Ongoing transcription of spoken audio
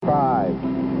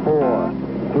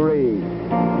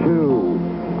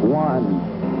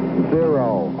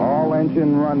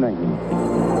Ignition running.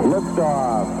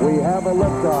 Liftoff. We have a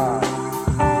liftoff.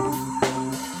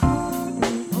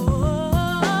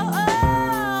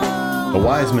 A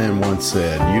wise man once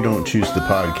said, "You don't choose the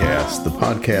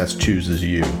podcast chooses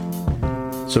you."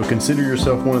 So consider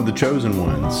yourself one of the chosen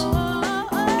ones.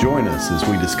 Join us as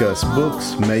we discuss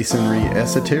books, masonry,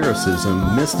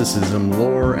 esotericism, mysticism,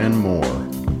 lore, and more.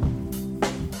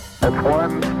 It's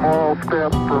one small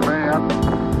step for man,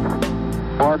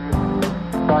 one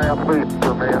giant leap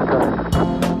for mankind.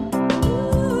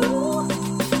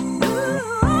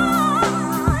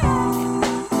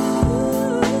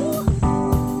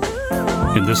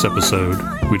 In this episode,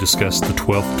 we discuss the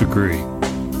 12th degree,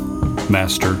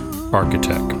 Master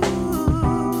Architect.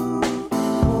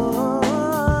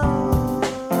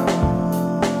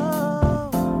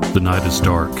 The night is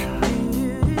dark,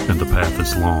 and the path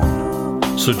is long.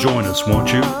 So join us,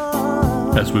 won't you,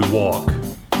 as we walk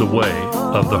the way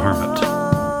of the hermit.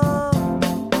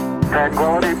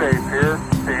 Tranquility Base here.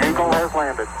 The Eagle has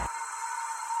landed.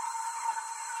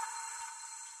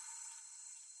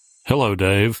 Hello,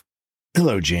 Dave.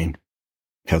 Hello, Gene.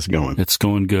 How's it going? It's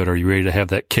going good. Are you ready to have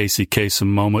that Casey Kasem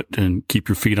moment and keep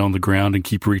your feet on the ground and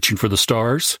keep reaching for the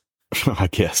stars? I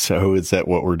guess so. Is that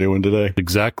what we're doing today?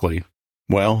 Exactly.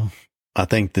 Well, I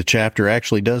think the chapter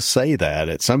actually does say that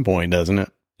at some point, doesn't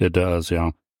it? It does,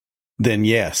 yeah. Then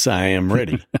yes, I am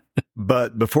ready.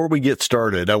 But before we get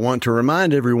started, I want to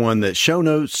remind everyone that show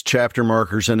notes, chapter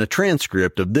markers, and a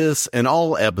transcript of this and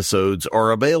all episodes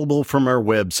are available from our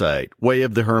website,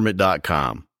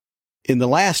 wayofthehermit.com. In the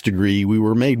last degree, we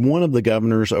were made one of the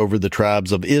governors over the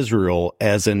tribes of Israel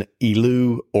as an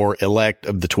Elu, or elect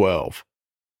of the 12.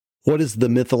 What is the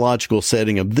mythological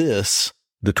setting of this,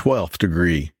 the 12th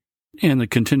degree? In the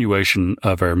continuation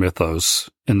of our mythos,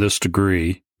 in this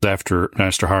degree, after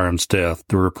Master Hiram's death,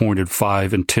 there were appointed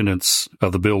 5 intendants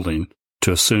of the building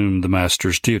to assume the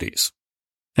master's duties.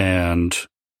 And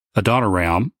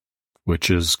Adoniram, which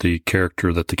is the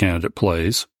character that the candidate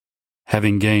plays,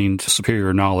 having gained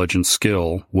superior knowledge and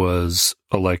skill, was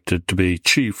elected to be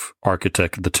chief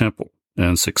architect of the temple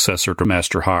and successor to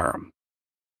Master Hiram.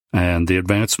 And the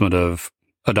advancement of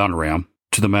Adoniram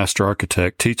to the master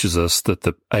architect teaches us that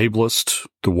the ablest,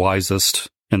 the wisest,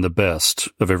 and the best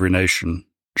of every nation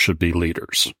should be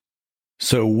leaders.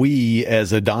 So we,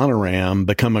 as Adoniram,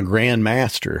 become a grand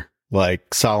master,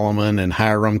 like Solomon and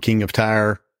Hiram, king of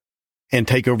Tyre, and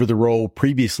take over the role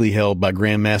previously held by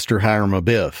Grand Master Hiram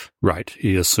Abiff. Right.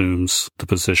 He assumes the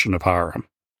position of Hiram.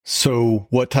 So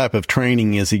what type of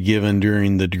training is he given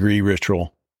during the degree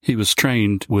ritual? He was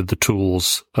trained with the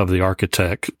tools of the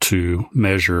architect to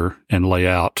measure and lay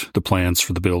out the plans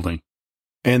for the building.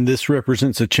 And this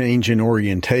represents a change in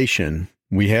orientation.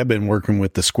 We have been working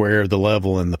with the square, the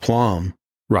level, and the plumb.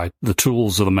 Right. The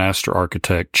tools of the master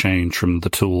architect change from the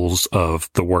tools of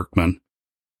the workman.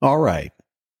 All right.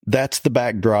 That's the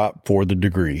backdrop for the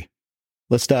degree.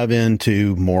 Let's dive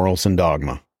into morals and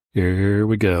dogma. Here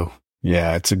we go.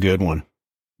 Yeah, it's a good one.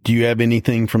 Do you have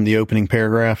anything from the opening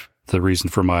paragraph? The reason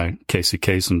for my Casey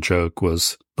Kasem joke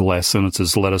was the last sentence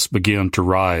is, "Let us begin to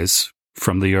rise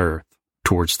from the earth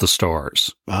towards the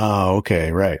stars." Oh,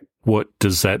 okay, right. What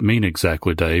does that mean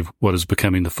exactly, Dave? What is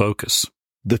becoming the focus?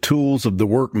 The tools of the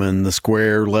workman, the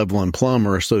square, level, and plumb,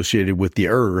 are associated with the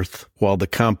earth, while the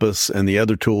compass and the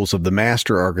other tools of the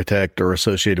master architect are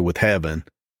associated with heaven.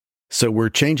 So we're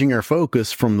changing our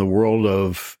focus from the world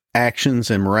of actions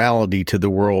and morality to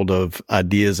the world of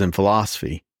ideas and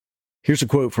philosophy. Here's a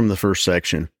quote from the first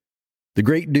section. "The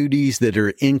great duties that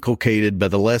are inculcated by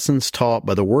the lessons taught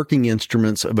by the working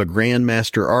instruments of a grand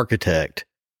master architect,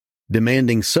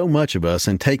 demanding so much of us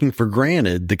and taking for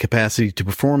granted the capacity to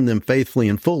perform them faithfully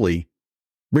and fully,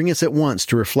 bring us at once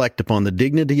to reflect upon the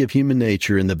dignity of human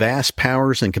nature and the vast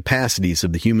powers and capacities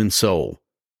of the human soul.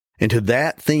 And to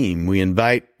that theme, we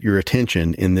invite your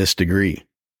attention in this degree."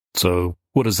 So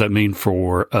what does that mean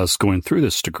for us going through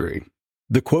this degree?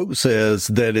 The quote says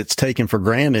that it's taken for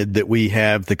granted that we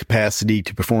have the capacity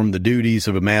to perform the duties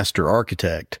of a master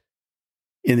architect.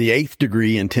 In the 8th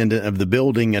degree intendant of the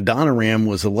building, Adoniram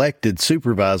was elected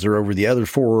supervisor over the other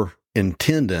 4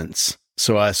 intendants.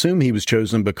 So I assume he was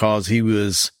chosen because he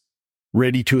was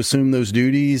ready to assume those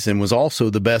duties and was also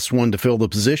the best one to fill the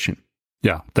position.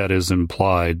 Yeah, that is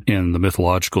implied in the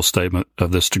mythological statement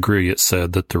of this degree. It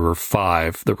said that there were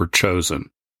 5 that were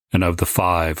chosen, and of the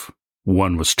 5,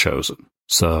 1 was chosen.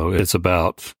 So it's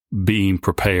about being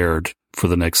prepared for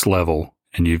the next level,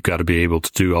 and you've got to be able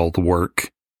to do all the work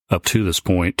up to this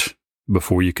point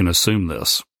before you can assume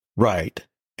this. Right.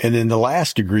 And in the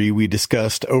last degree, we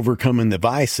discussed overcoming the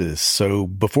vices. So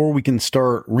before we can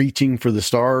start reaching for the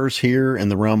stars here in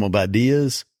the realm of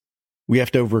ideas, We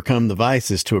have to overcome the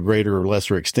vices to a greater or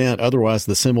lesser extent. Otherwise,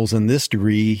 the symbols in this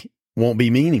degree won't be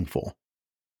meaningful.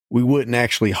 We wouldn't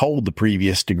actually hold the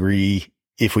previous degree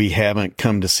if we haven't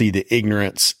come to see the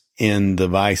ignorance in the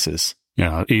vices.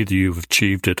 Yeah, either you've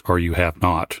achieved it or you have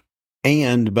not.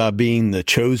 And by being the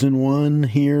chosen one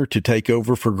here to take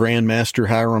over for Grand Master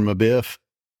Hiram Abiff,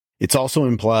 it's also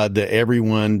implied that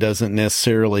everyone doesn't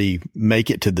necessarily make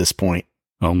it to this point.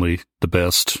 Only the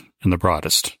best and the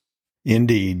brightest.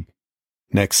 Indeed.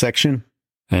 Next section.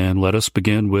 And let us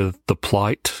begin with the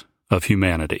plight of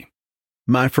humanity.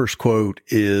 My first quote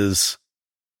is,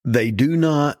 "They do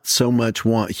not so much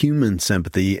want human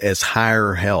sympathy as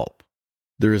higher help.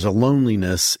 There is a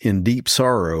loneliness in deep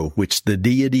sorrow which the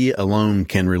deity alone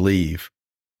can relieve."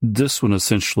 This one,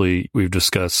 essentially, we've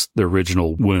discussed the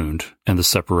original wound and the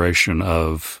separation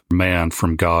of man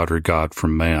from God or God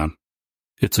from man.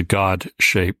 It's a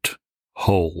God-shaped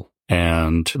hole,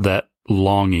 and that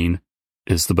longing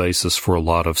is the basis for a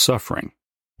lot of suffering.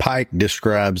 Pike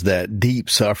describes that deep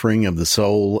suffering of the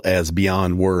soul as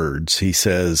beyond words. He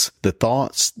says, "The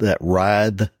thoughts that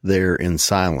writhe there in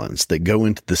silence, that go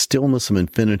into the stillness of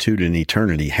infinitude and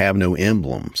eternity, have no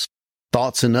emblems.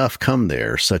 Thoughts enough come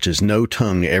there, such as no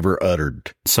tongue ever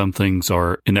uttered. Some things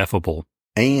are ineffable.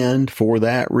 And for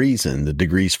that reason, the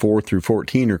degrees 4 through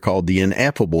 14 are called the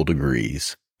ineffable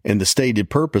degrees. And the stated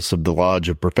purpose of the Lodge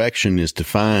of Perfection is to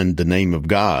find the name of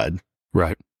God."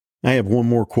 Right. I have one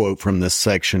more quote from this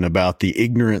section about the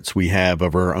ignorance we have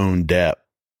of our own depth.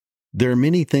 "There are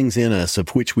many things in us of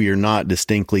which we are not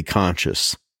distinctly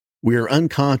conscious. We are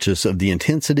unconscious of the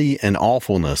intensity and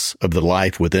awfulness of the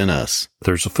life within us."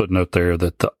 There's a footnote there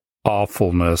that the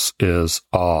awfulness is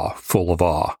awe, full of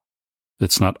awe.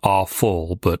 It's not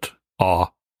awful, but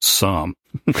awesome.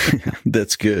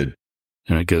 That's good.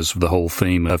 And it goes with the whole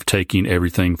theme of taking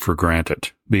everything for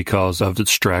granted. Because of the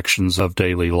distractions of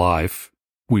daily life,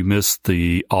 we miss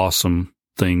the awesome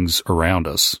things around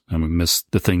us, and we miss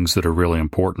the things that are really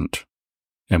important.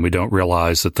 And we don't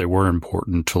realize that they were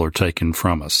important until they're taken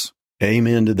from us.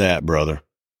 Amen to that, brother.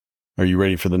 Are you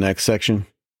ready for the next section?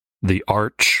 The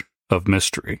Arch of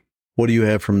Mystery. What do you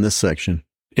have from this section?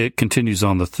 It continues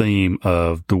on the theme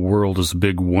of the world is a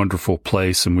big, wonderful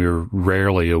place, and we're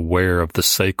rarely aware of the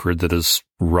sacred that is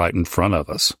right in front of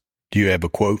us. Do you have a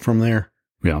quote from there?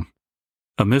 Yeah.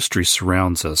 "A mystery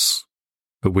surrounds us,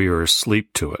 but we are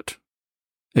asleep to it.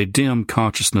 A dim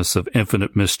consciousness of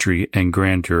infinite mystery and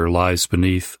grandeur lies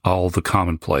beneath all the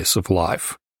commonplace of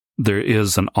life. There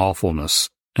is an awfulness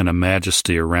and a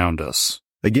majesty around us."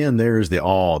 Again, there is the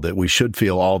awe that we should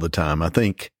feel all the time. I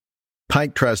think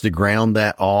Pike tries to ground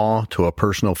that awe to a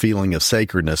personal feeling of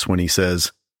sacredness when he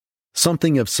says,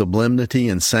 "Something of sublimity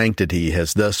and sanctity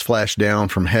has thus flashed down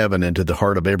from heaven into the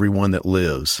heart of everyone that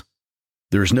lives.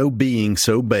 There is no being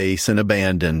so base and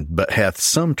abandoned, but hath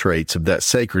some traits of that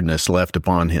sacredness left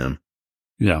upon him."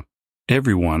 Yeah.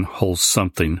 Everyone holds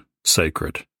something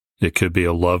sacred. It could be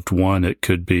a loved one. It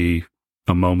could be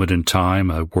a moment in time,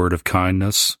 a word of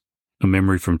kindness, a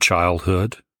memory from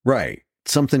childhood. Right.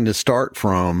 Something to start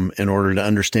from in order to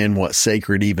understand what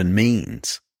sacred even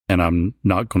means. And I'm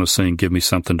not going to sing "Give Me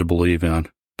Something to Believe In,"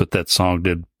 but that song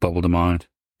did bubble to mind.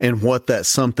 And what that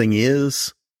something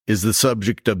is the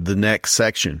subject of the next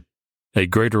section. A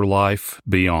greater life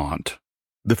beyond.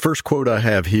 The first quote I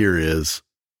have here is,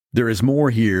 "There is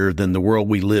more here than the world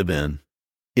we live in.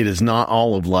 It is not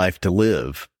all of life to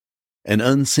live. An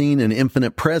unseen and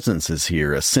infinite presence is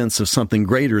here, a sense of something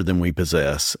greater than we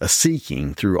possess, a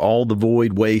seeking through all the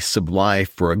void wastes of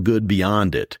life for a good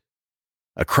beyond it,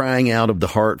 a crying out of the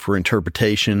heart for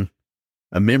interpretation,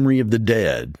 a memory of the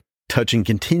dead, touching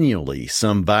continually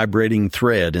some vibrating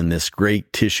thread in this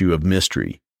great tissue of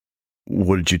mystery."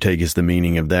 What did you take as the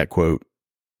meaning of that quote?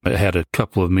 It had a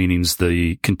couple of meanings.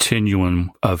 The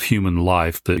continuum of human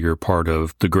life, that you're part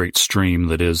of the great stream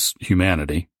that is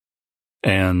humanity.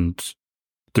 And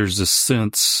there's a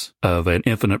sense of an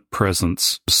infinite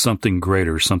presence, something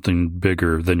greater, something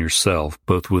bigger than yourself,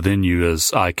 both within you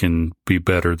as I can be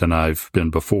better than I've been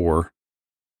before,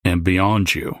 and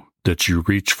beyond you that you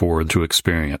reach for to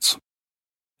experience.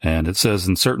 And it says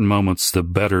in certain moments, the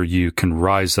better you can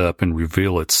rise up and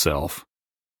reveal itself.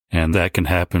 And that can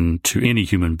happen to any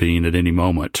human being at any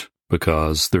moment,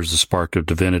 because there's a spark of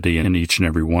divinity in each and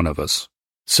every one of us.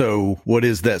 So what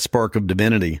is that spark of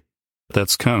divinity?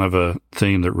 That's kind of a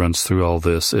theme that runs through all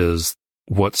this, is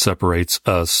what separates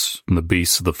us from the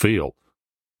beasts of the field.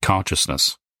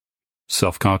 Consciousness,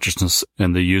 self-consciousness,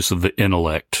 and the use of the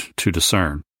intellect to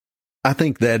discern. I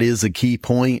think that is a key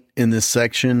point in this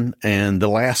section, and the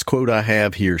last quote I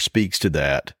have here speaks to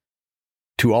that.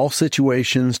 To all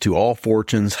situations, to all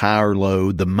fortunes, high or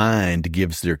low, the mind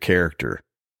gives their character.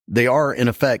 They are, in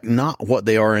effect, not what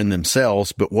they are in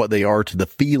themselves, but what they are to the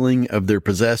feeling of their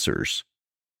possessors.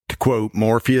 To quote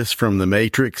Morpheus from The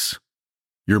Matrix,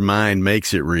 your mind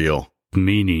makes it real.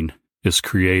 Meaning is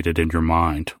created in your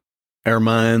mind. Our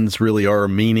minds really are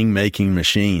meaning-making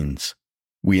machines.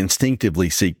 We instinctively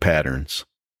seek patterns.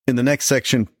 In the next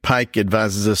section, Pike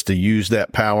advises us to use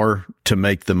that power to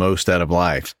make the most out of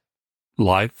life.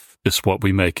 Life is what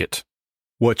we make it.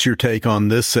 What's your take on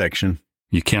this section?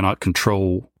 You cannot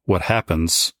control what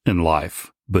happens in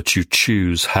life, but you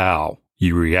choose how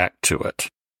you react to it.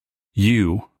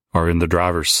 You are in the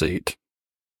driver's seat.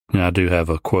 Now, I do have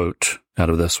a quote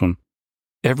out of this one.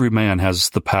 Every man has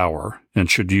the power and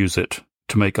should use it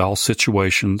to make all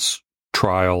situations,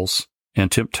 trials, and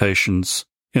temptations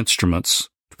instruments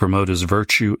to promote his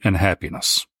virtue and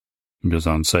happiness. He goes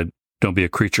on to say, don't be a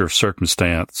creature of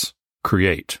circumstance,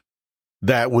 create.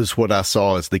 That was what I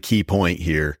saw as the key point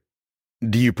here.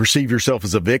 Do you perceive yourself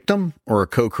as a victim or a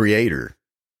co-creator?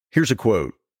 Here's a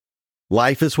quote.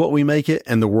 Life is what we make it,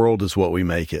 and the world is what we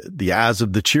make it. The eyes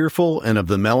of the cheerful and of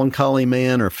the melancholy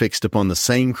man are fixed upon the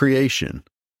same creation,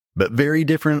 but very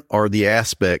different are the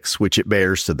aspects which it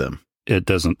bears to them. It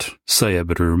doesn't say it,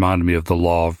 but it reminded me of the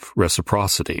law of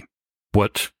reciprocity.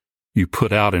 What you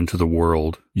put out into the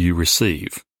world, you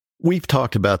receive. We've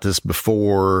talked about this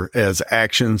before as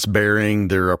actions bearing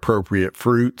their appropriate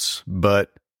fruits,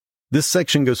 but this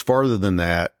section goes farther than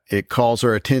that. It calls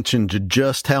our attention to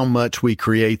just how much we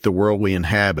create the world we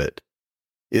inhabit.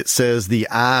 It says the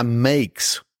eye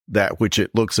makes that which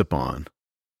it looks upon.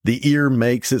 The ear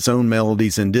makes its own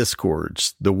melodies and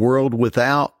discords. The world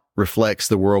without reflects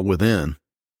the world within.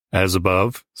 As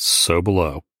above, so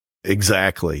below.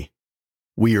 Exactly.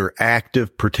 We are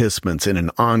active participants in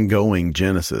an ongoing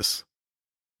Genesis.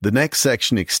 The next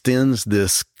section extends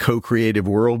this co-creative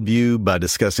worldview by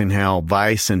discussing how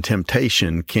vice and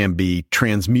temptation can be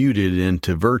transmuted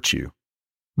into virtue.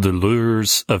 The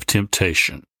lures of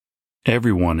temptation.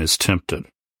 Everyone is tempted,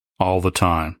 all the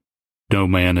time. No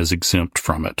man is exempt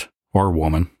from it, or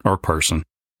woman, or person.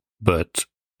 But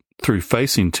through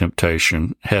facing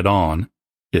temptation head on,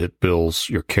 it builds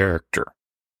your character.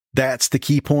 That's the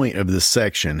key point of this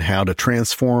section, how to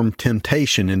transform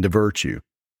temptation into virtue.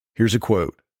 Here's a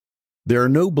quote. There are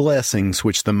no blessings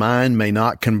which the mind may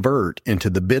not convert into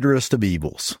the bitterest of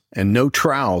evils, and no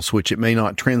trials which it may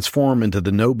not transform into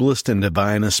the noblest and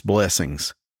divinest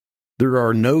blessings. There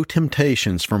are no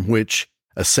temptations from which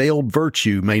assailed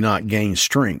virtue may not gain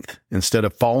strength, instead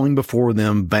of falling before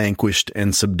them vanquished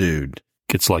and subdued.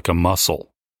 It's like a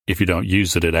muscle. If you don't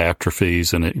use it, it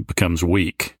atrophies and it becomes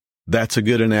weak. That's a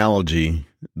good analogy.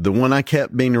 The one I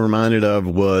kept being reminded of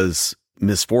was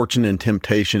misfortune and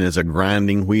temptation as a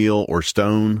grinding wheel or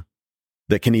stone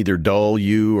that can either dull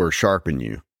you or sharpen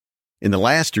you. In the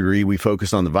last degree, we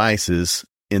focus on the vices.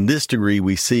 In this degree,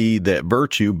 we see that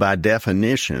virtue, by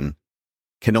definition,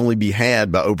 can only be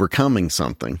had by overcoming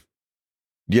something.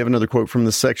 Do you have another quote from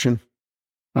this section?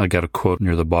 I got a quote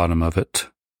near the bottom of it.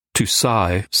 To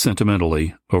sigh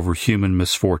sentimentally over human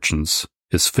misfortunes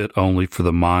is fit only for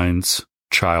the mind's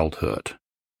childhood,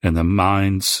 and the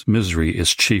mind's misery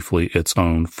is chiefly its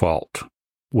own fault.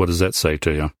 What does that say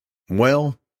to you?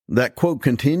 Well, that quote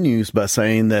continues by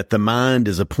saying that the mind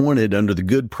is appointed under the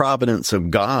good providence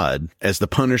of God as the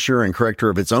punisher and corrector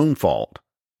of its own fault.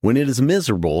 When it is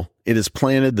miserable, it has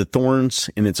planted the thorns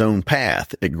in its own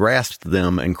path. It grasps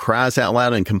them and cries out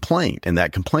loud in complaint, and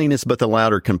that complaint is but the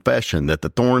louder confession that the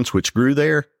thorns which grew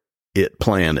there, it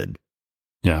planted.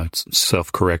 Yeah, it's a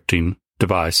self-correcting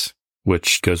device,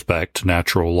 which goes back to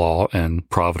natural law and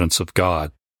providence of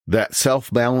God. That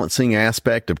self-balancing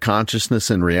aspect of consciousness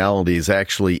and reality is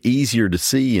actually easier to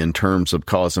see in terms of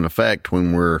cause and effect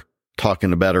when we're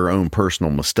talking about our own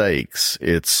personal mistakes.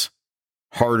 It's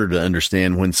harder to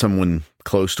understand when someone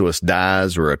close to us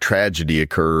dies or a tragedy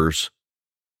occurs.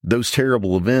 Those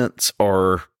terrible events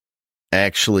are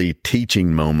actually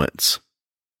teaching moments.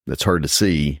 That's hard to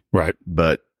see. Right.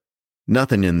 But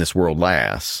nothing in this world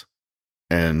lasts.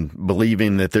 And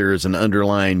believing that there is an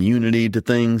underlying unity to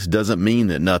things doesn't mean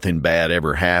that nothing bad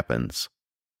ever happens.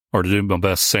 Or to do my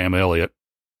best, Sam Elliott,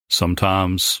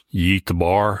 sometimes you eat the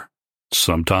bar,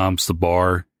 sometimes the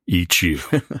bar eats you.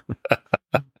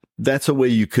 That's a way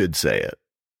you could say it.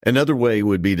 Another way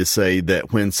would be to say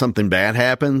that when something bad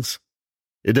happens,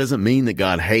 it doesn't mean that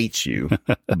God hates you,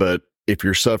 but if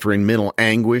you're suffering mental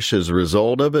anguish as a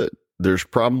result of it, there's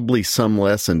probably some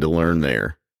lesson to learn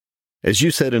there. As you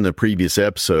said in a previous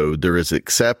episode, there is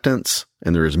acceptance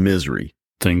and there is misery.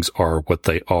 Things are what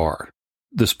they are.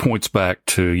 This points back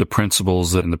to the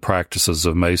principles and the practices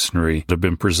of Masonry that have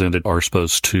been presented are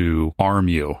supposed to arm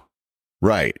you.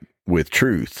 Right, with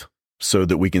truth, so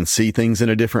that we can see things in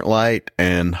a different light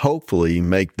and hopefully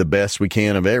make the best we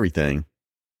can of everything.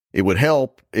 It would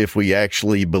help if we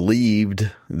actually believed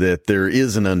that there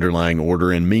is an underlying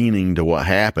order and meaning to what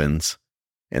happens,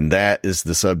 and that is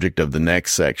the subject of the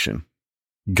next section.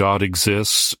 God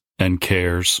exists and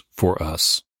cares for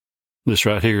us. This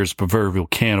right here is a proverbial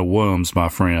can of worms, my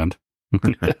friend.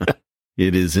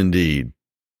 It is indeed.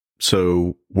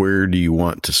 So where do you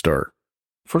want to start?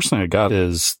 First thing I got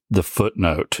is the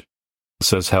footnote. It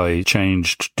says how he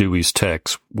changed Dewey's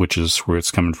text, which is where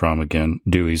it's coming from again,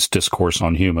 Dewey's Discourse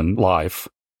on Human Life.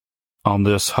 On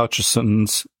this,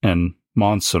 Hutchesons and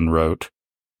Monson wrote,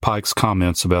 Pike's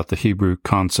comments about the Hebrew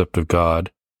concept of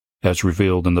God as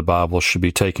revealed in the Bible should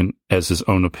be taken as his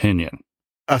own opinion.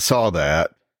 I saw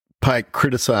that. Pike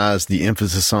criticized the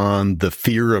emphasis on the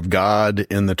fear of God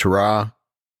in the Torah.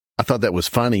 I thought that was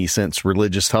funny since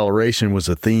religious toleration was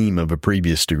a theme of a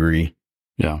previous degree.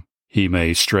 Yeah, he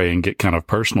may stray and get kind of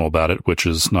personal about it, which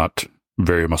is not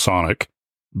very Masonic,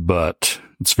 but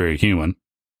it's very human.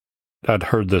 I'd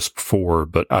heard this before,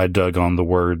 but I dug on the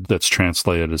word that's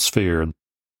translated as fear,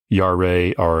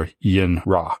 Yareh or Yin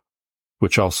Ra,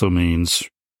 which also means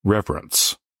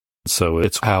reverence. So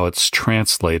it's how it's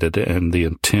translated and the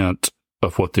intent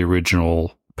of what the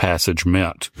original passage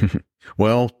meant.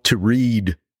 Well, to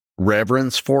read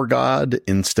reverence for God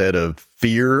instead of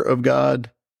fear of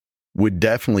God would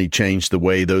definitely change the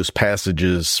way those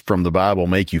passages from the Bible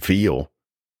make you feel.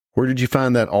 Where did you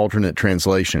find that alternate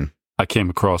translation? I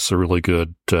came across a really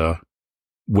good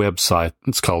website.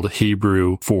 It's called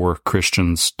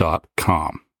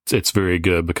HebrewForChristians.com. It's very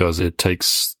good because it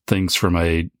takes things from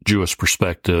a Jewish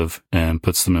perspective and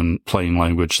puts them in plain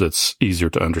language that's easier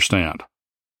to understand.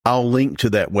 I'll link to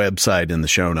that website in the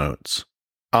show notes.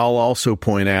 I'll also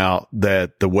point out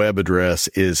that the web address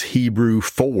is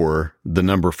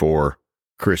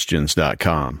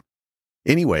HebrewForChristians.com.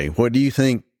 Anyway, what do you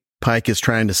think Pike is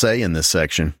trying to say in this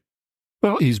section?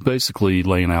 Well, he's basically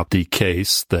laying out the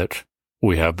case that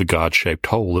we have the God-shaped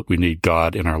hole, that we need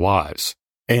God in our lives.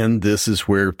 And this is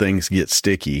where things get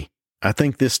sticky. I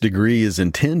think this degree is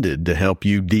intended to help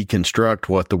you deconstruct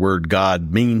what the word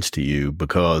God means to you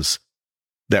because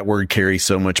that word carries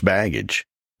so much baggage.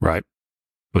 Right.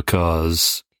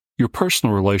 Because your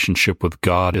personal relationship with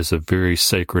God is a very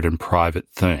sacred and private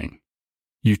thing.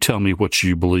 You tell me what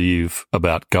you believe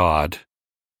about God,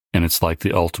 and it's like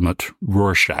the ultimate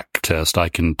Rorschach test. I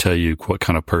can tell you what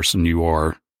kind of person you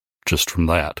are just from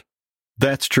that.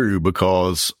 That's true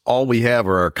because all we have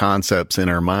are our concepts in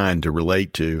our mind to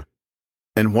relate to.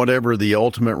 And whatever the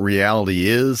ultimate reality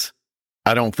is,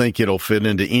 I don't think it'll fit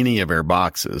into any of our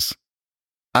boxes.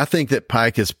 I think that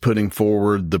Pike is putting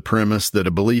forward the premise that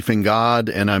a belief in God,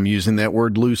 and I'm using that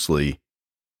word loosely,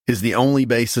 is the only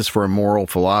basis for a moral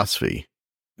philosophy.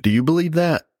 Do you believe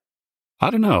that? I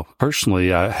don't know.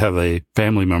 Personally, I have a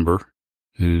family member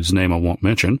whose name I won't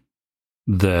mention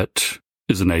that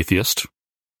is an atheist.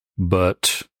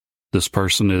 But this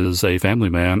person is a family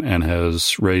man and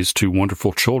has raised two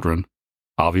wonderful children,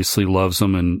 obviously loves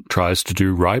them and tries to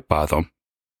do right by them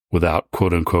without,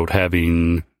 quote unquote,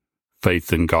 having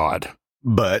faith in God.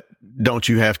 But don't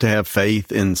you have to have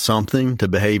faith in something to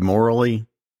behave morally?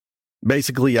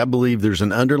 Basically, I believe there's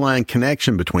an underlying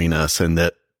connection between us and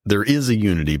that there is a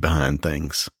unity behind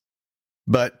things.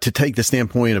 But to take the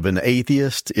standpoint of an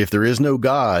atheist, if there is no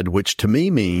God, which to me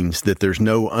means that there's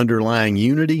no underlying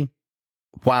unity,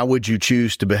 why would you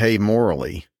choose to behave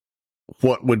morally?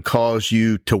 What would cause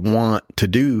you to want to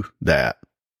do that?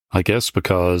 I guess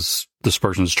because this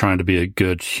person is trying to be a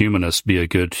good humanist, be a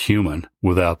good human,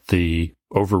 without the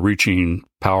overreaching,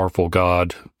 powerful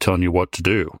God telling you what to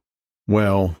do.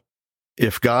 Well,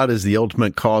 if God is the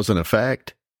ultimate cause and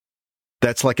effect,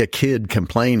 that's like a kid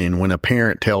complaining when a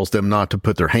parent tells them not to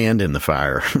put their hand in the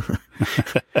fire.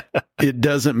 It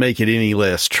doesn't make it any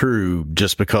less true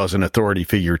just because an authority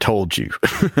figure told you.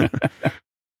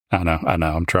 I know,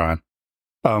 I'm trying.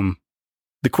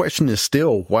 The question is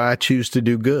still, why choose to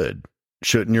do good?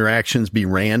 Shouldn't your actions be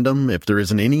random if there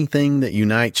isn't anything that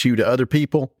unites you to other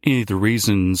people? Any of the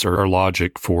reasons or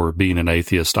logic for being an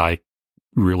atheist, I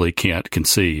really can't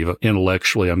conceive.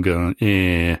 Intellectually, I'm going,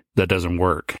 that doesn't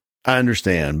work. I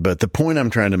understand, but the point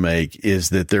I'm trying to make is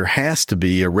that there has to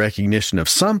be a recognition of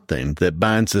something that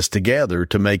binds us together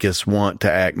to make us want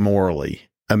to act morally.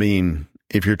 I mean,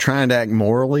 if you're trying to act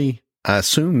morally, I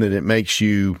assume that it makes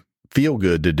you feel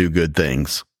good to do good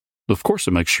things. Of course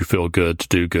it makes you feel good to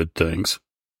do good things.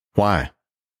 Why?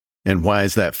 And why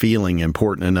is that feeling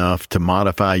important enough to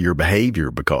modify your behavior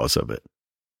because of it?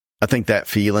 I think that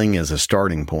feeling is a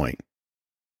starting point.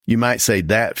 You might say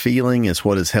that feeling is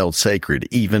what is held sacred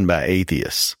even by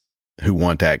atheists who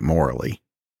want to act morally.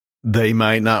 They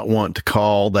might not want to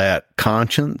call that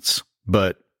conscience,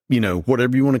 but,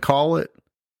 whatever you want to call it,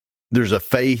 there's a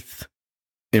faith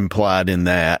implied in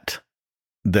that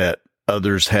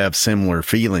others have similar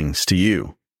feelings to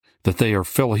you. That they are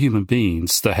fellow human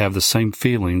beings that have the same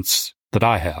feelings that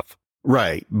I have.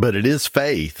 Right, but it is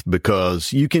faith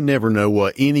because you can never know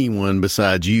what anyone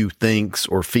besides you thinks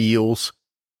or feels.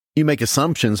 You make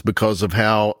assumptions because of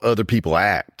how other people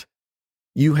act.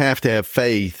 You have to have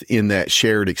faith in that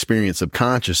shared experience of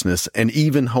consciousness and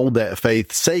even hold that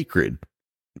faith sacred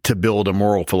to build a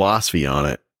moral philosophy on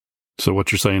it. So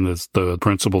what you're saying is the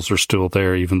principles are still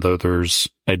there, even though there's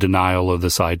a denial of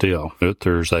this ideal.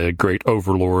 There's a great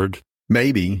overlord.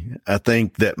 Maybe. I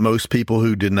think that most people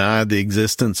who deny the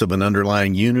existence of an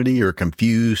underlying unity are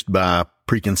confused by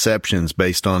preconceptions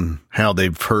based on how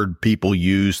they've heard people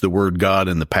use the word God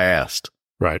in the past.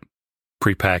 Right.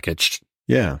 Prepackaged.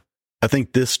 Yeah. I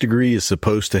think this degree is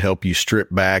supposed to help you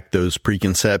strip back those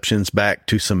preconceptions back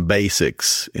to some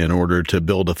basics in order to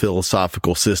build a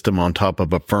philosophical system on top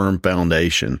of a firm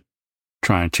foundation.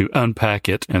 Trying to unpack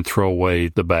it and throw away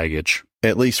the baggage.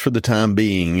 At least for the time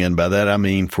being, and by that I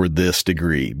mean for this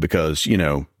degree, because,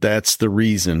 that's the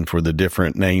reason for the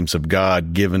different names of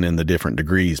God given in the different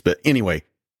degrees. But anyway,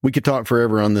 we could talk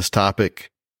forever on this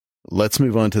topic. Let's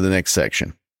move on to the next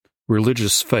section.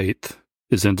 Religious faith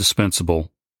is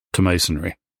indispensable to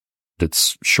Masonry.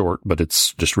 It's short, but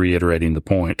it's just reiterating the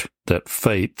point that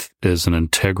faith is an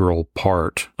integral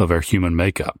part of our human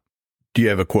makeup. Do you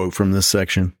have a quote from this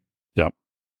section? Yep.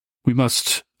 We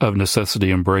must of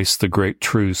necessity embrace the great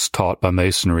truths taught by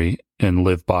Masonry and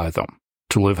live by them.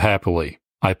 To live happily,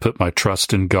 I put my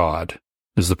trust in God,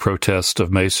 is the protest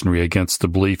of Masonry against the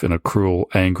belief in a cruel,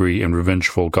 angry, and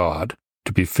revengeful God,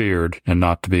 to be feared and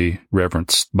not to be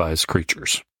reverenced by his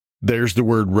creatures. There's the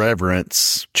word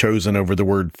reverence chosen over the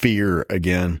word fear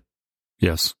again.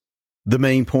 Yes. The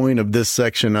main point of this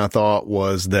section, I thought,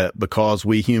 was that because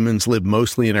we humans live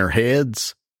mostly in our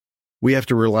heads, we have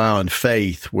to rely on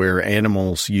faith where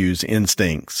animals use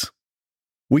instincts.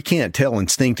 We can't tell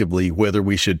instinctively whether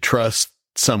we should trust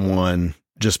someone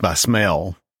just by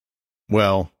smell.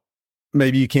 Well,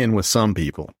 maybe you can with some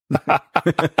people.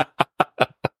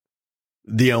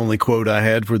 The only quote I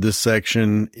had for this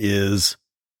section is,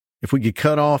 if we could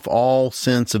cut off all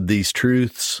sense of these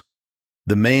truths,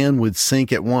 the man would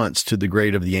sink at once to the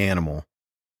grade of the animal.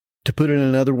 To put it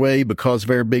another way, because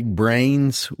of our big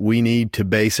brains, we need to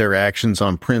base our actions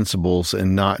on principles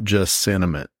and not just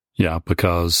sentiment. Yeah,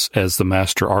 because as the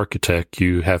master architect,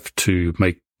 you have to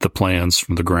make the plans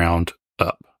from the ground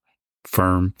up.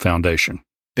 Firm foundation.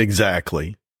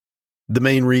 Exactly. The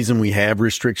main reason we have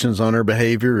restrictions on our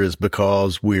behavior is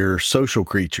because we're social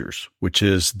creatures, which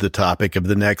is the topic of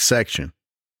the next section.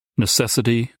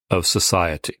 Necessity of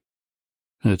society.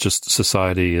 It's just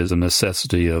society is a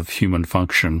necessity of human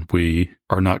function. We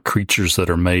are not creatures that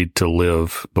are made to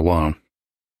live alone.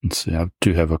 Let's see, I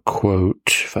do have a quote,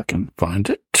 if I can find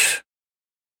it.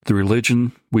 The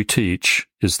religion we teach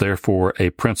is therefore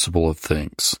a principle of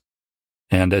things,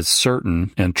 and as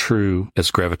certain and true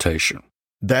as gravitation.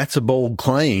 That's a bold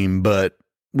claim, but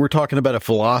we're talking about a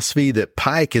philosophy that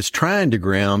Pike is trying to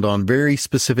ground on very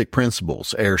specific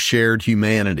principles, our shared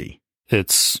humanity.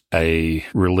 It's a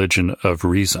religion of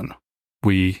reason.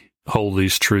 We hold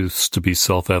these truths to be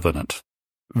self-evident.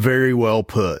 Very well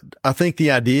put. I think the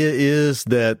idea is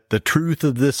that the truth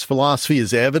of this philosophy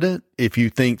is evident if you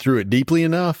think through it deeply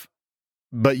enough,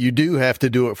 but you do have to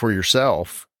do it for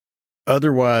yourself.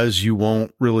 Otherwise, you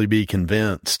won't really be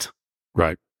convinced.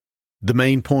 Right. The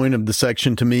main point of the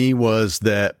section to me was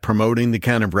that promoting the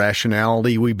kind of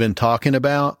rationality we've been talking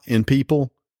about in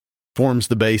people forms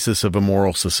the basis of a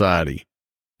moral society.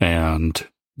 And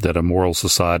that a moral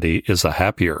society is a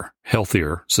happier,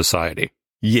 healthier society.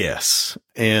 Yes.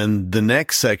 And the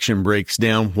next section breaks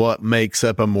down what makes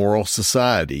up a moral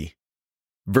society.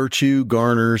 Virtue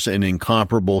garners an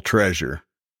incomparable treasure.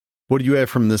 What do you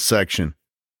have from this section?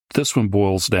 This one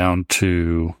boils down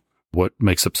to what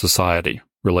makes up society.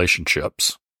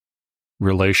 Relationships.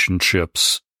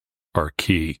 Relationships are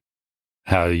key.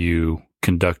 How you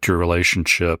conduct your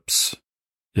relationships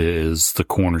is the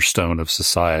cornerstone of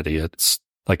society. It's,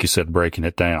 like you said, breaking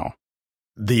it down.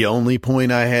 The only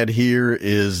point I had here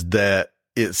is that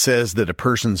it says that a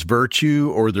person's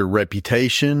virtue or their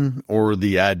reputation or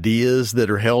the ideas that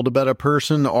are held about a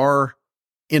person are,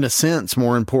 in a sense,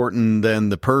 more important than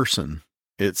the person.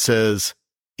 It says,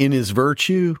 in his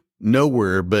virtue,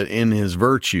 nowhere but in his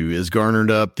virtue is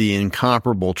garnered up the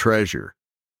incomparable treasure.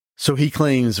 So he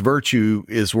claims virtue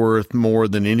is worth more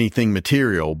than anything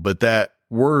material, but that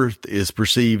worth is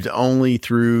perceived only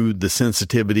through the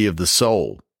sensitivity of the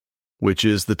soul, which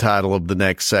is the title of the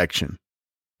next section.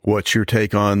 What's your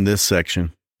take on this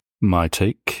section? My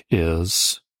take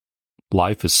is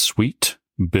life is sweet,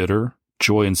 bitter.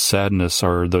 Joy and sadness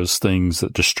are those things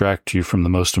that distract you from the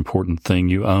most important thing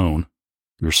you own,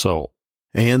 your soul.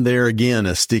 And there again,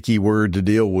 a sticky word to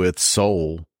deal with,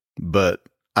 soul. But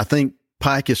I think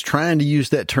Pike is trying to use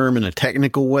that term in a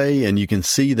technical way, and you can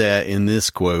see that in this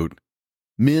quote.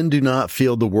 Men do not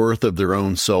feel the worth of their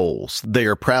own souls. They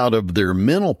are proud of their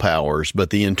mental powers, but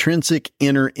the intrinsic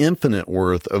inner infinite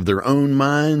worth of their own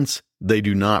minds, they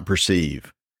do not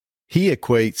perceive. He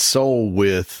equates soul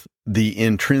with the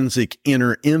intrinsic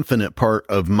inner infinite part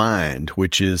of mind,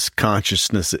 which is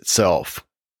consciousness itself.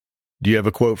 Do you have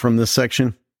a quote from this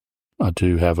section? I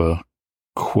do have a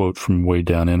quote from way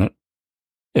down in it.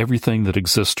 Everything that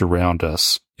exists around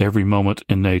us, every moment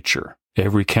in nature,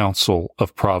 every counsel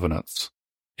of providence,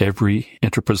 every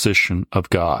interposition of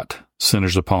God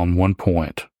centers upon one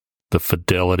point, the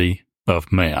fidelity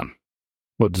of man.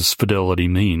 What does fidelity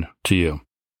mean to you?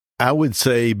 I would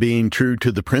say being true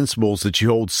to the principles that you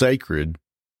hold sacred,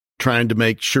 trying to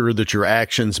make sure that your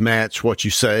actions match what you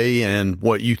say and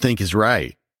what you think is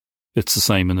right. It's the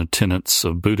same in the tenets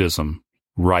of Buddhism.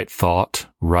 Right thought,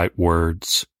 right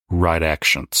words, right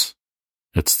actions.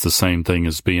 It's the same thing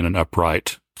as being an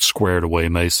upright, squared-away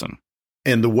Mason.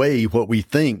 And the way what we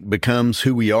think becomes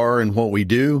who we are and what we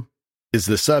do is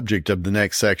the subject of the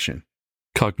next section.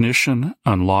 Cognition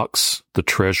unlocks the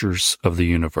treasures of the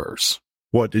universe.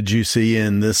 What did you see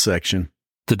in this section?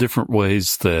 The different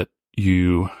ways that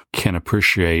you can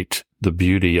appreciate the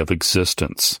beauty of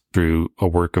existence through a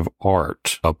work of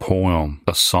art, a poem,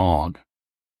 a song.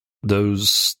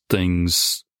 Those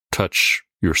things touch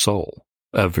your soul.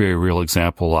 A very real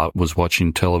example, I was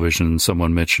watching television and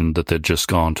someone mentioned that they'd just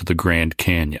gone to the Grand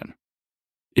Canyon.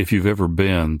 If you've ever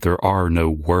been, there are no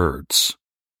words.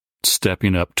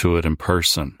 Stepping up to it in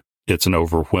person, it's an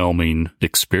overwhelming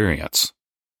experience.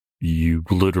 You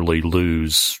literally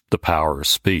lose the power of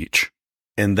speech.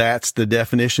 And that's the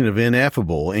definition of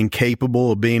ineffable,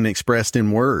 incapable of being expressed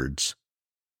in words.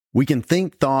 We can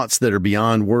think thoughts that are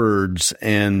beyond words,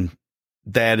 and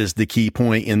that is the key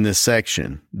point in this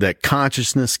section, that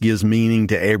consciousness gives meaning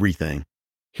to everything.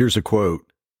 Here's a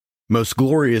quote. Most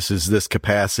glorious is this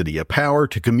capacity, a power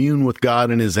to commune with God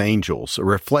and his angels, a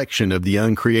reflection of the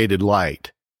uncreated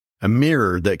light, a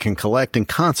mirror that can collect and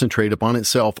concentrate upon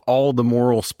itself all the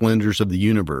moral splendors of the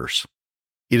universe.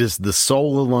 It is the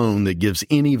soul alone that gives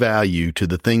any value to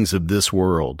the things of this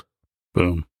world.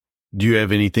 Boom. Do you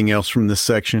have anything else from this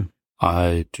section?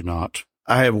 I do not.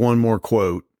 I have one more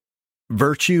quote.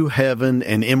 Virtue, heaven,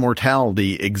 and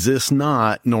immortality exist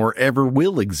not, nor ever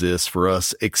will exist for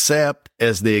us, except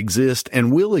as they exist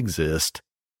and will exist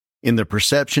in the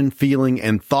perception, feeling,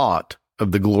 and thought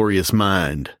of the glorious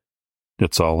mind.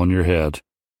 It's all in your head.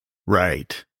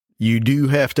 Right. You do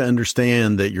have to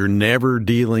understand that you're never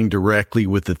dealing directly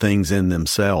with the things in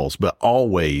themselves, but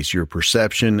always your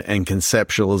perception and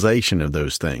conceptualization of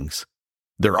those things.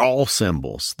 They're all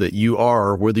symbols that you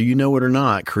are, whether you know it or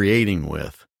not, creating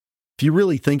with. If you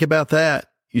really think about that,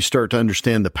 you start to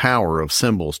understand the power of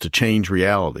symbols to change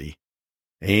reality.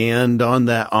 And on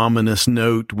that ominous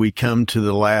note, we come to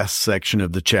the last section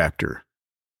of the chapter.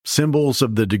 Symbols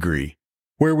of the degree.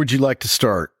 Where would you like to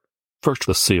start? First,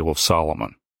 the Seal of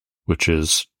Solomon, which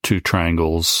is two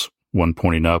triangles, one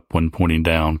pointing up, one pointing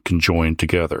down, conjoined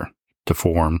together to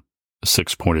form a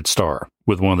six-pointed star,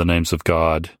 with one of the names of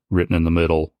God written in the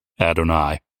middle,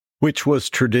 Adonai. Which was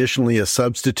traditionally a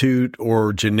substitute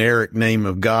or generic name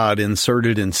of God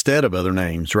inserted instead of other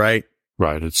names, right?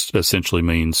 Right. It essentially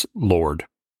means Lord.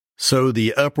 So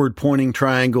the upward pointing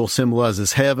triangle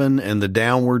symbolizes heaven and the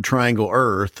downward triangle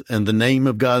earth, and the name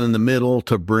of God in the middle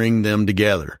to bring them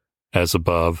together. As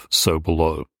above, so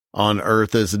below. On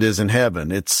earth as it is in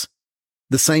heaven. It's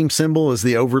the same symbol as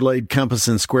the overlaid compass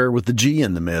and square with the G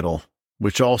in the middle,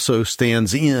 which also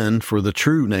stands in for the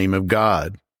true name of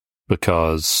God.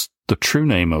 Because the true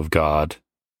name of God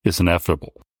is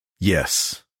ineffable.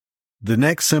 Yes. The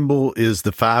next symbol is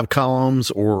the 5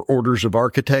 columns or orders of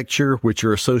architecture, which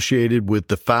are associated with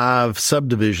the 5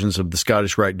 subdivisions of the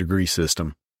Scottish Rite degree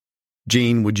system.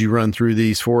 Gene, would you run through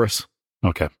these for us?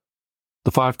 Okay.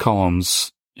 The 5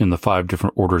 columns in the 5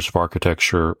 different orders of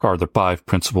architecture are the 5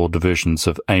 principal divisions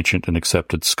of ancient and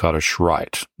accepted Scottish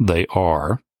Rite. They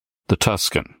are the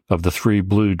Tuscan of the 3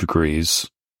 blue degrees,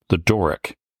 the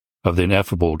Doric of the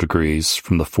ineffable degrees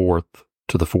from the 4th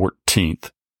to the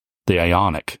 14th, the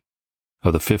Ionic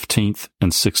of the 15th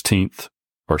and 16th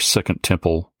or Second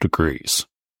Temple degrees.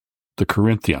 The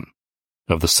Corinthian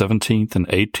of the 17th and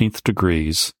 18th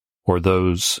degrees or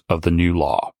those of the New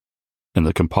Law, and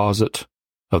the composite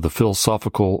of the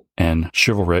philosophical and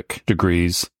chivalric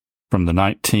degrees from the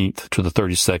 19th to the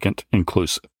 32nd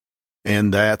inclusive.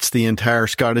 And that's the entire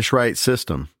Scottish Rite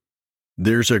system.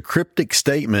 There's a cryptic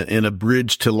statement in A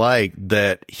Bridge to Light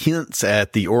that hints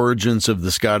at the origins of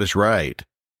the Scottish Rite.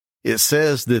 It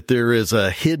says that there is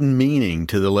a hidden meaning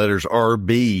to the letters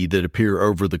RB that appear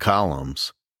over the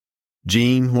columns.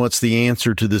 Gene, what's the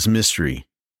answer to this mystery?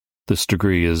 This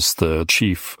degree is the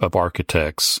Chief of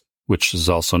Architects, which is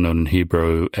also known in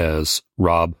Hebrew as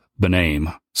Rab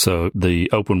Benaim. So the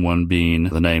open one being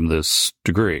the name of this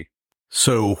degree.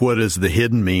 So what is the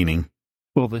hidden meaning?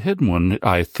 Well, the hidden one,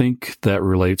 I think that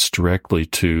relates directly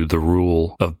to the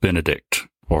rule of Benedict,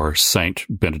 or Saint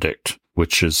Benedict,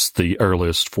 which is the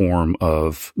earliest form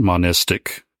of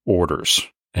monastic orders,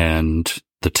 and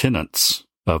the tenets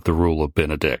of the rule of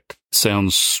Benedict.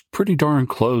 Sounds pretty darn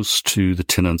close to the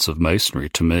tenets of Masonry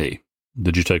to me.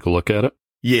 Did you take a look at it?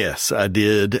 Yes, I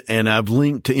did, and I've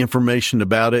linked to information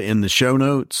about it in the show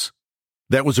notes.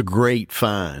 That was a great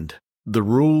find. The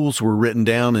rules were written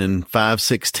down in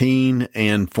 516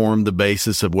 and formed the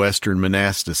basis of Western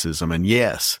monasticism. And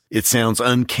yes, it sounds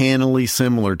uncannily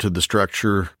similar to the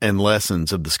structure and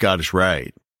lessons of the Scottish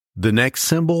Rite. The next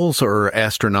symbols are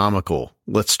astronomical.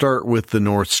 Let's start with the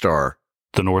North Star.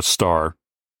 The North Star,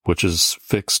 which is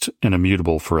fixed and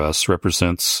immutable for us,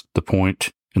 represents the point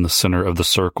in the center of the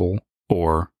circle,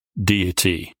 or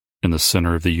deity in the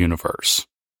center of the universe.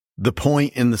 The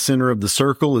point in the center of the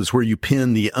circle is where you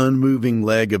pin the unmoving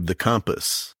leg of the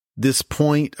compass. This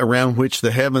point around which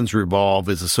the heavens revolve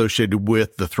is associated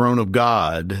with the throne of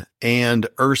God, and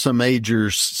Ursa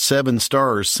Major's 7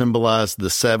 stars symbolize the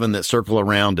 7 that circle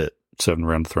around it. 7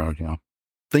 around the throne, yeah.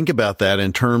 Think about that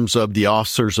in terms of the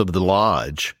officers of the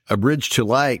lodge. A Bridge to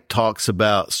Light talks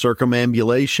about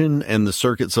circumambulation and the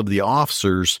circuits of the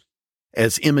officers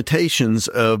as imitations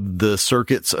of the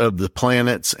circuits of the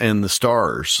planets and the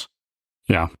stars.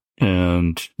 Yeah.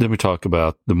 And then we talk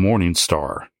about the morning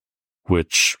star,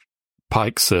 which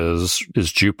Pike says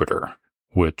is Jupiter,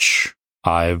 which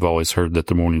I've always heard that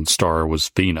the morning star was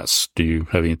Venus. Do you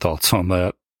have any thoughts on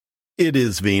that? It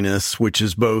is Venus, which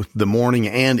is both the morning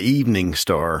and evening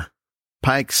star.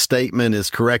 Pike's statement is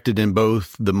corrected in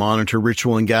both the Monitor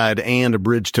Ritual and Guide and A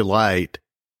Bridge to Light.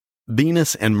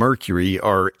 Venus and Mercury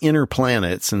are inner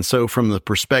planets, and so from the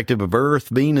perspective of Earth,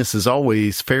 Venus is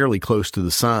always fairly close to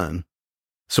the sun.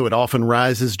 So it often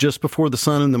rises just before the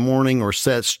sun in the morning or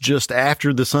sets just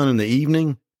after the sun in the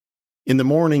evening. In the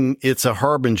morning, it's a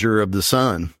harbinger of the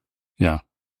sun. Yeah.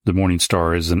 The morning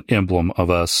star is an emblem of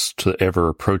us to the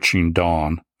ever-approaching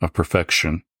dawn of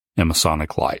perfection and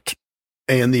Masonic light.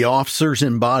 And the officers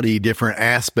embody different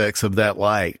aspects of that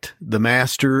light. The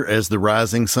master as the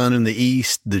rising sun in the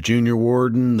east, the junior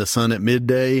warden, the sun at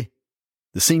midday,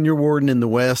 the senior warden in the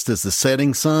west as the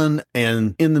setting sun,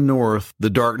 and in the north, the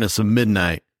darkness of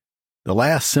midnight. The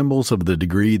last symbols of the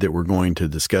degree that we're going to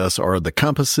discuss are the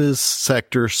compasses,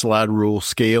 sector, slide rule,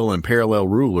 scale, and parallel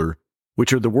ruler,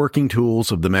 which are the working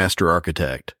tools of the master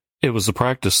architect. It was the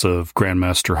practice of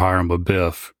Grandmaster Hiram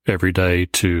Abiff every day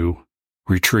to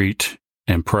retreat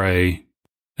and pray,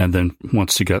 and then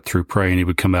once he got through praying, he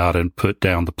would come out and put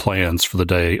down the plans for the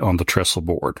day on the trestle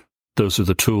board. Those are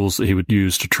the tools that he would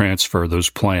use to transfer those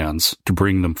plans, to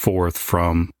bring them forth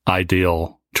from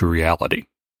ideal to reality.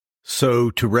 So,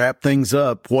 to wrap things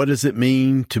up, what does it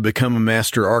mean to become a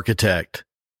master architect?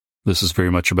 This is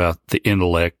very much about the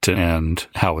intellect and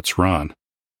how it's run.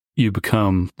 You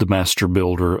become the master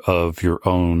builder of your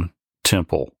own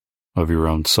temple, of your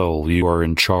own soul. You are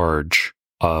in charge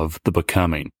of the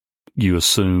becoming. You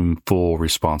assume full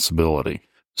responsibility.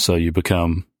 So you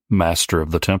become master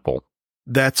of the temple.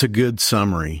 That's a good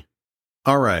summary.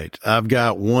 All right, I've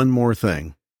got one more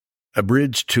thing. A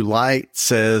Bridge to Light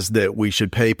says that we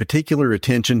should pay particular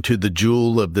attention to the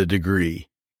jewel of the degree.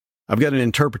 I've got an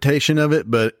interpretation of it,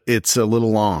 but it's a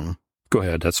little long. Go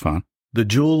ahead, that's fine. The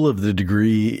jewel of the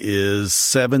degree is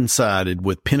 7-sided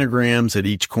with pentagrams at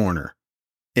each corner.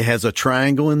 It has a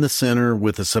triangle in the center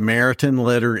with a Samaritan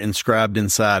letter inscribed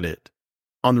inside it.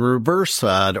 On the reverse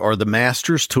side are the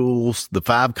master's tools, the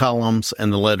 5 columns,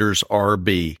 and the letters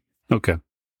RB. Okay.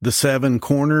 The 7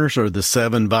 corners are the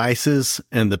 7 vices,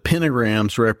 and the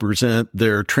pentagrams represent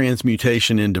their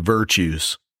transmutation into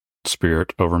virtues.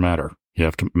 Spirit over matter. You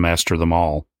have to master them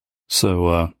all.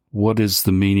 So, what is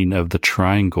the meaning of the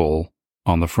triangle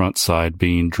on the front side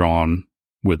being drawn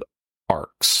with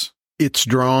arcs? It's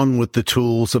drawn with the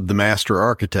tools of the master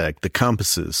architect, the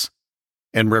compasses.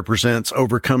 and represents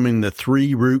overcoming the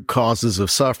 3 root causes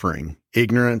of suffering: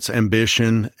 ignorance,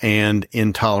 ambition, and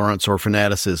intolerance or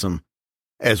fanaticism,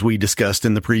 as we discussed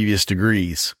in the previous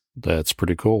degrees. That's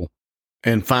pretty cool.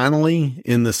 And finally,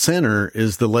 in the center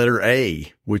is the letter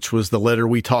A, which was the letter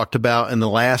we talked about in the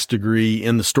last degree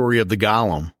in the story of the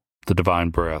Golem. The divine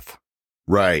breath.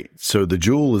 Right. So the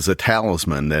jewel is a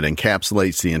talisman that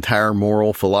encapsulates the entire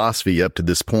moral philosophy up to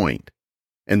this point.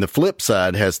 And the flip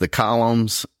side has the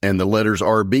columns and the letters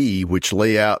RB, which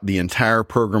lay out the entire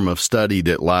program of study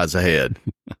that lies ahead.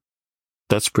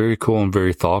 That's very cool and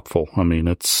very thoughtful. I mean,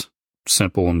 it's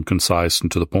simple and concise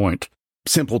and to the point.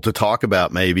 Simple to talk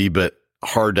about maybe, but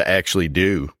hard to actually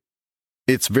do.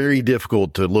 It's very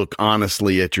difficult to look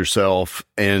honestly at yourself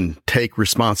and take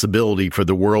responsibility for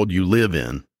the world you live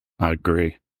in. I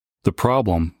agree. The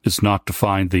problem is not to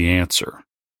find the answer,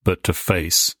 but to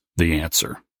face the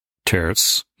answer.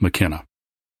 Terence McKenna.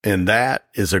 And that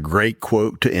is a great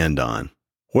quote to end on.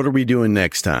 What are we doing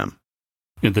next time?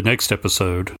 In the next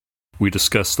episode, we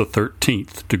discuss the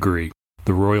 13th degree,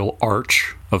 the Royal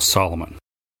Arch of Solomon.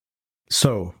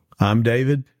 So, I'm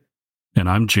David. And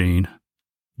I'm Gene.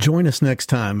 Join us next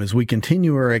time as we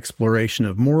continue our exploration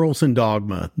of Morals and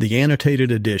Dogma, the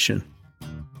annotated edition.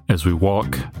 As we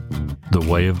walk the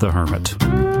way of the hermit.